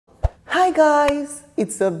Hi guys,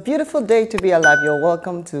 it's a beautiful day to be alive. You're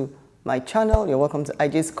welcome to my channel. You're welcome to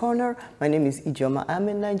IJ's Corner. My name is Ijeoma. I'm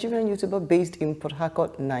a Nigerian YouTuber based in Port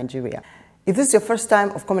Harcourt, Nigeria. If this is your first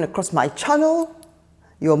time of coming across my channel,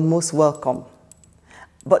 you're most welcome.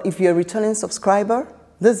 But if you're a returning subscriber,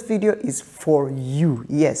 this video is for you.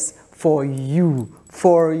 Yes, for you,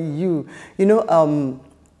 for you. You know,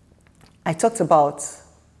 I talked about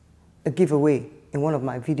a giveaway in one of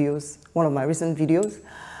my videos, one of my recent videos.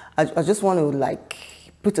 I just want to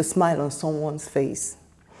put a smile on someone's face.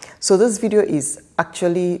 So this video is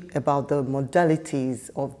actually about the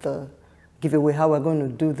modalities of the giveaway, how we're going to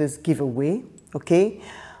do this giveaway, okay?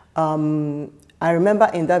 I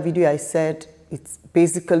remember in that video I said it's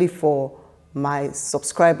basically for my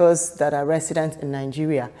subscribers that are resident in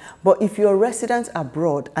Nigeria. But if you're a resident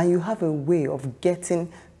abroad and you have a way of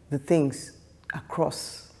getting the things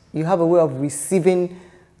across, you have a way of receiving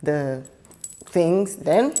the things,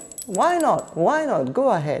 then why not? Why not?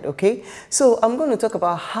 Go ahead, okay? So I'm going to talk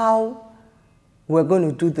about how we're going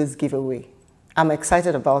to do this giveaway. I'm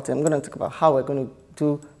excited about it. I'm going to talk about how we're going to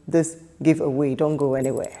do this giveaway. Don't go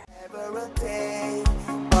anywhere. Every day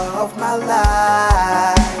of my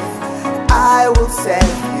life, I will set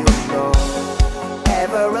you know.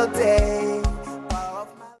 Every day of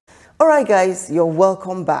my... All right, guys, you're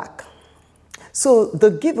welcome back. So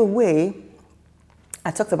the giveaway, I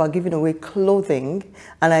talked about giving away clothing,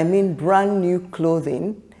 and I mean brand new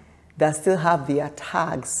clothing that still have their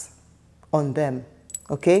tags on them,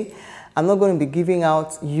 okay? I'm not going to be giving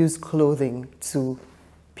out used clothing to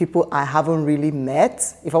people I haven't really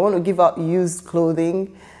met. If I want to give out used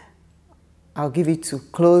clothing, I'll give it to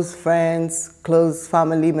close friends, close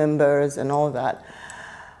family members, and all that.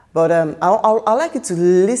 But I like you to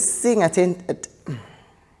listen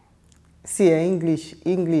see,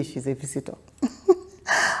 English is a visitor.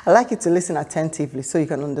 I like you to listen attentively so you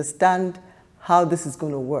can understand how this is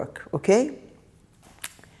going to work, okay?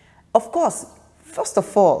 Of course, first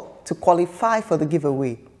of all, to qualify for the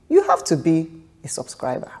giveaway, you have to be a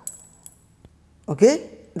subscriber, okay?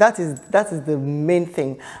 That is the main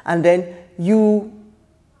thing. And then you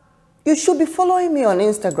should be following me on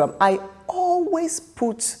Instagram. I always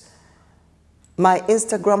put my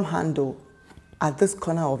Instagram handle at this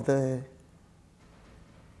corner of the...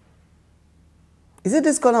 Is it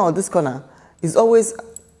this corner or this corner? It's always,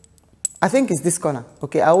 I think it's this corner,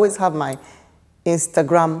 okay? I always have my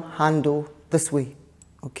Instagram handle this way,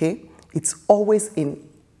 okay? It's always in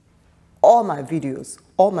all my videos,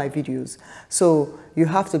 So you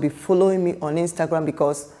have to be following me on Instagram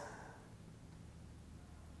because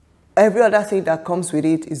every other thing that comes with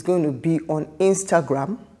it is going to be on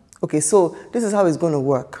Instagram. Okay, so this is how it's going to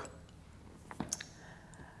work.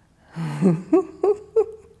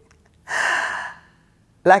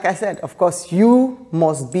 Like I said, of course, you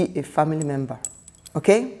must be a family member,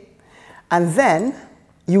 okay? And then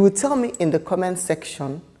you will tell me in the comment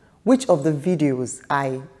section which of the videos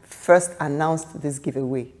I first announced this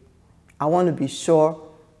giveaway. I want to be sure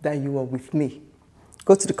that you are with me.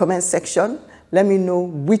 Go to the comment section. Let me know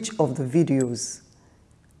which of the videos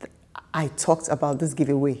I talked about this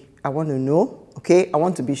giveaway. I want to know, okay? I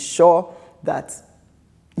want to be sure that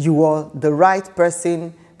you are the right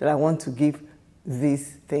person that I want to give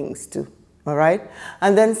these things to, all right?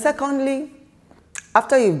 And then secondly,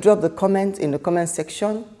 after you've dropped the comment in the comment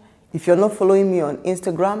section, if you're not following me on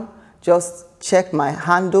Instagram, just check my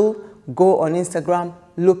handle, go on Instagram,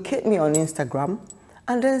 locate me on Instagram,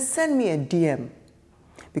 and then send me a DM,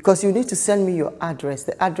 because you need to send me your address,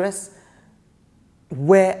 the address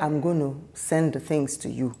where I'm going to send the things to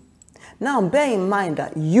you. Now, bear in mind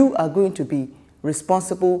that you are going to be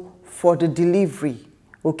responsible for the delivery,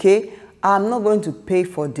 okay? I'm not going to pay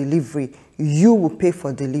for delivery. You will pay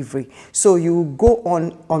for delivery. So you go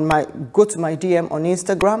go to my DM on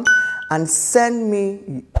Instagram and send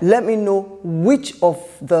me, let me know which of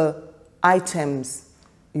the items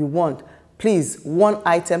you want. Please, one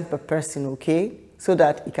item per person, okay? So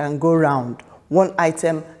that it can go round. One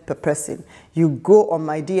item per person. You go on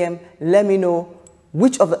my DM, let me know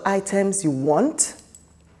which of the items you want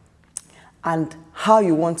and how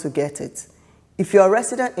you want to get it. If you're a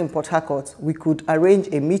resident in Port Harcourt, we could arrange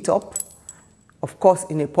a meetup, of course,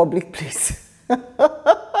 in a public place.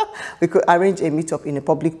 We could arrange a meetup in a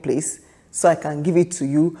public place so I can give it to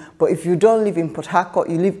you. But if you don't live in Port Harcourt,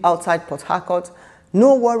 you live outside Port Harcourt,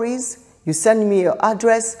 no worries. You send me your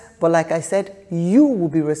address, but like I said, you will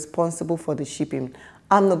be responsible for the shipping.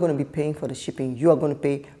 I'm not going to be paying for the shipping. You are going to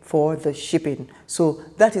pay for the shipping. So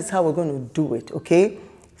that is how we're going to do it, okay?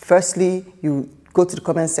 Firstly, you go to the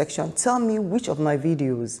comment section. Tell me which of my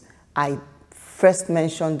videos I first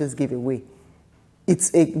mentioned this giveaway.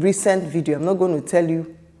 It's a recent video. I'm not going to tell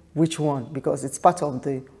you which one because it's part of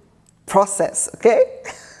the process, okay?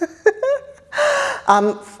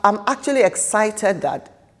 I'm actually excited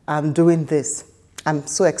that I'm doing this. I'm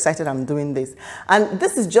so excited I'm doing this. And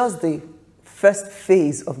this is just the first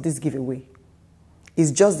phase of this giveaway.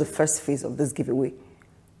 It's just the first phase of this giveaway.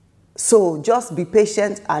 So just be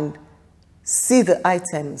patient and see the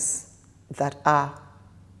items that are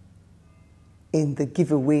in the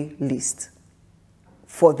giveaway list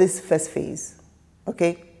for this first phase,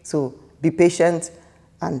 okay? So be patient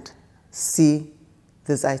and see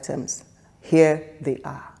these items. Here they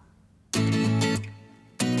are.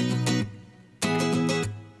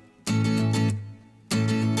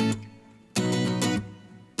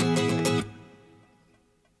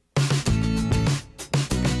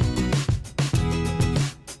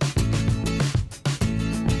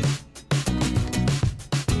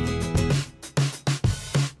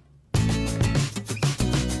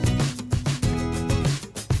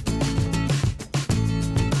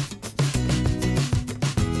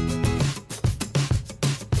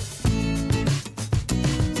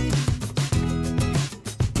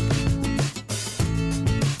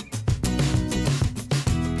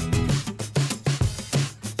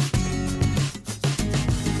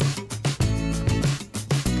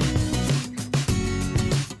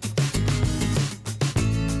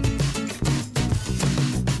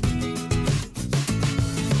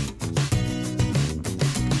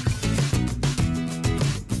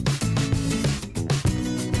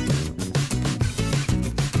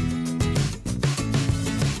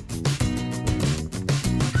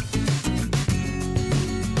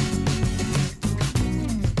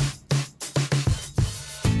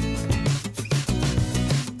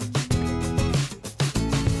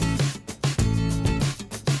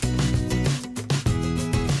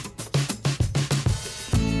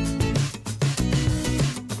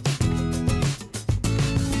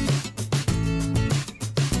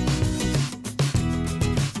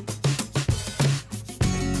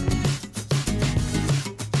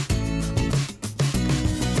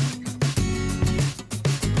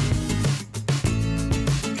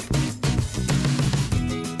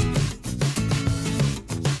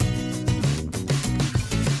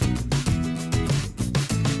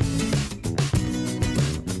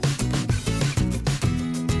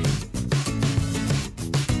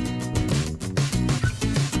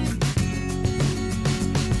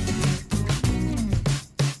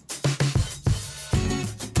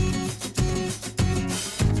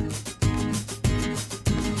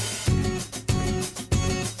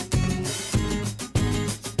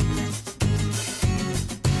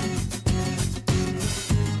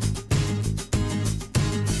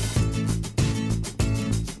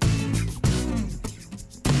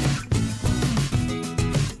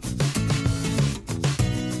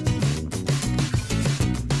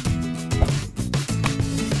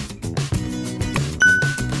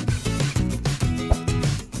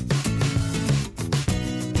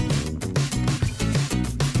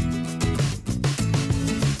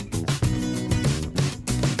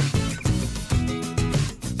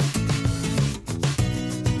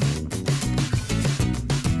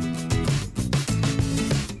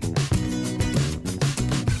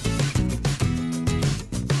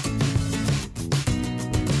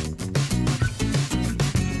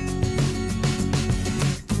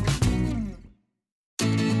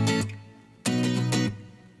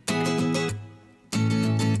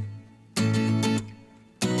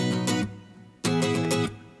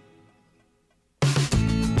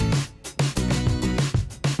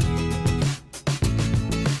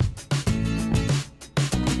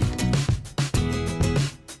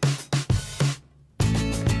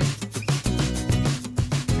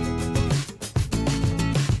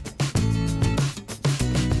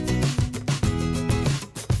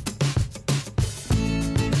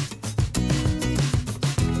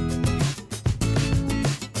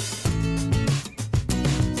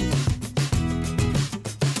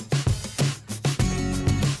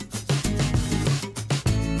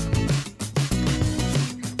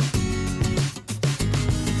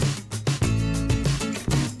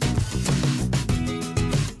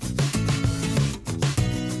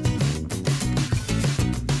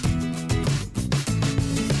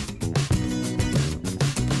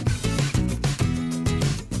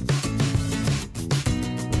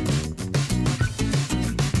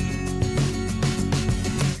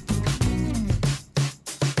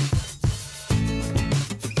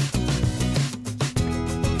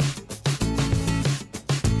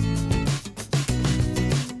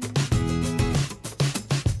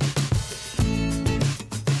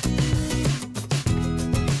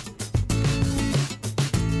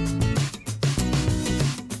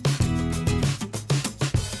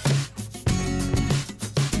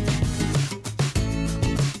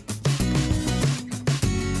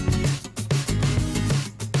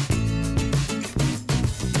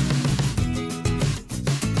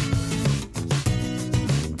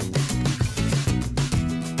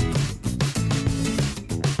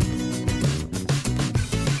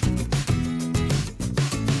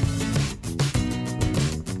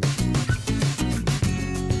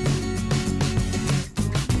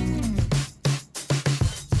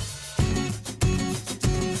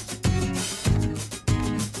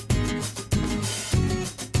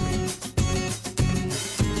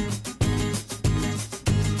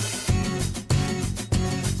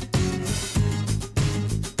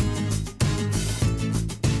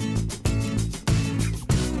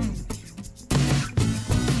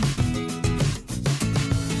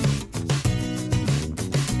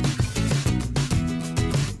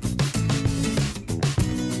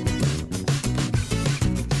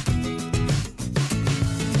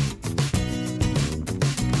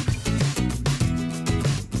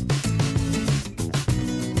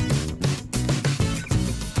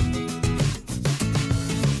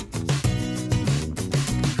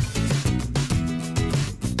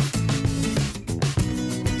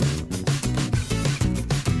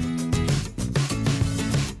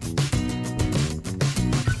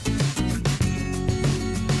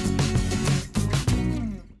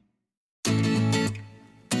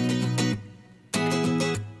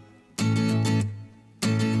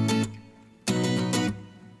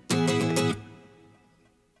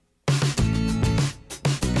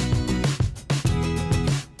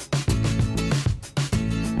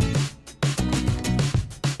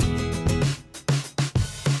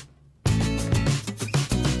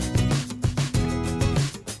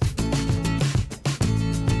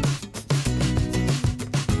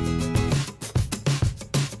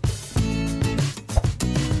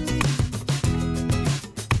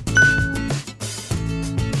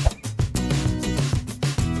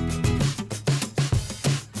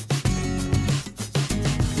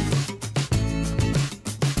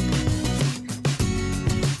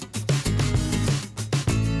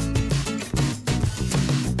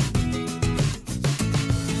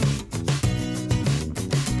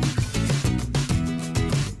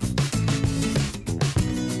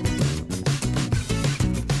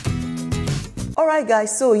 All right,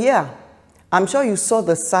 guys, so yeah, I'm sure you saw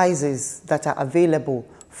the sizes that are available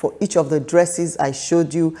for each of the dresses I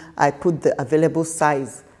showed you. I put the available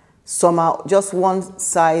size. Some are just one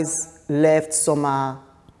size left, some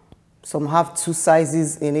have two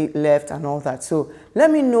sizes in it left and all that. So let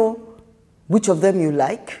me know which of them you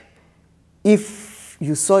like. If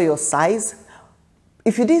you saw your size,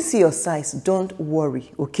 if you didn't see your size, don't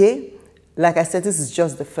worry, okay? Like I said, this is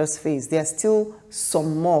just the first phase. There are still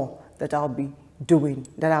some more that I'll be doing,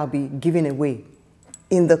 that I'll be giving away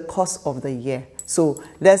in the course of the year. So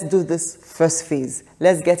let's do this first phase.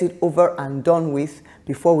 Let's get it over and done with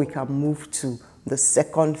before we can move to the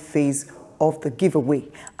second phase of the giveaway.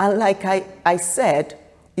 And like I said,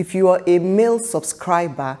 if you are a male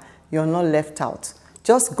subscriber, you're not left out.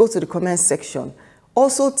 Just go to the comment section.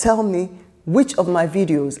 Also tell me which of my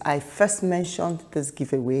videos I first mentioned this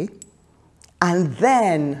giveaway. And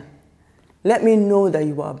then let me know that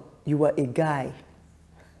you are a guy.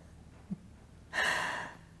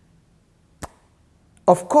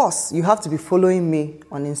 Of course, you have to be following me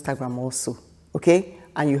on Instagram also, okay?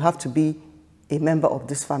 And you have to be a member of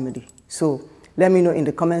this family. So let me know in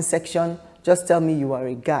the comment section. Just tell me you are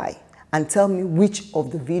a guy and tell me which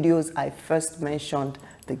of the videos I first mentioned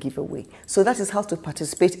the giveaway. So that is how to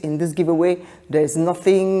participate in this giveaway. There's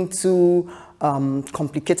nothing too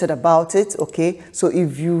complicated about it, okay? So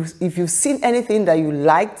if you've seen anything that you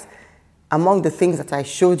liked among the things that I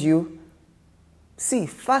showed you, see,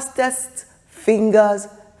 fastest fingers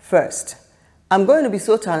first. I'm going to be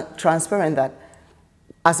so transparent that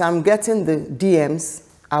as I'm getting the DMs,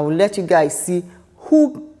 I will let you guys see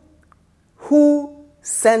who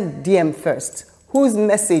sent DM first, whose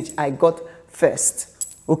message I got first,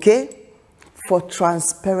 okay? For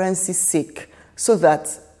transparency's sake, so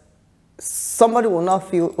that somebody will not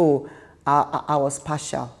feel, oh, I was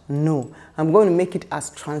partial. No, I'm going to make it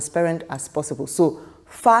as transparent as possible. So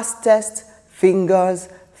fastest fingers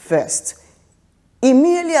first.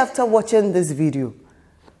 Immediately after watching this video,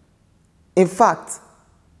 in fact,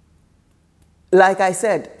 like I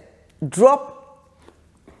said, drop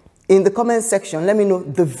in the comment section, let me know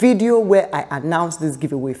the video where I announced this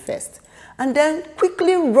giveaway first. And then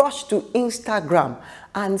quickly rush to Instagram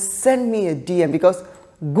and send me a DM, because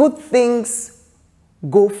good things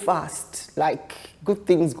go fast. Like, good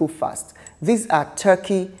things go fast. These are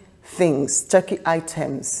turkey things, turkey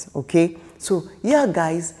items, okay? So yeah,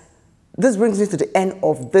 guys, this brings me to the end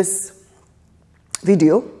of this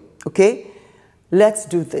video, okay? Let's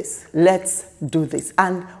do this. Let's do this.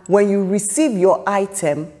 And when you receive your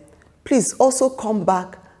item, please also come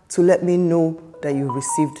back to let me know that you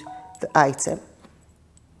received the item.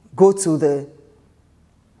 Go to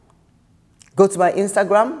my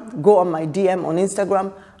Instagram, go on my DM on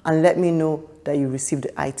Instagram, and let me know that you received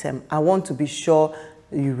the item. I want to be sure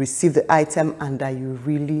you received the item and that you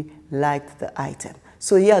really liked the item.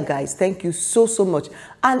 So yeah, guys, thank you so much.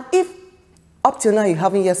 And if up till now you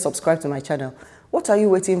haven't yet subscribed to my channel, what are you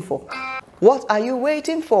waiting for? What are you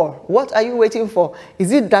waiting for? What are you waiting for?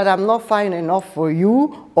 Is it that I'm not fine enough for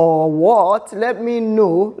you, or what? Let me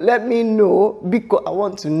know. Let me know, because I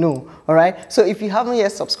want to know. All right. So if you haven't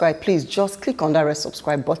yet subscribed, please just click on that red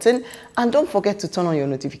subscribe button and don't forget to turn on your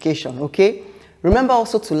notification. Okay. Remember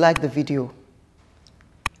also to like the video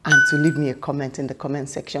and to leave me a comment in the comment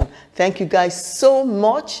section. Thank you guys so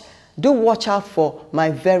much. Do watch out for my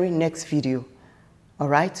very next video. All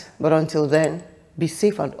right. But until then, be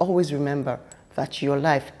safe and always remember that your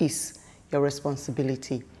life is your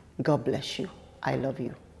responsibility. God bless you. I love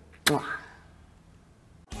you. Mwah.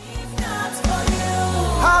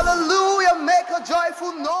 Hallelujah, make a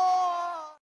joyful noise.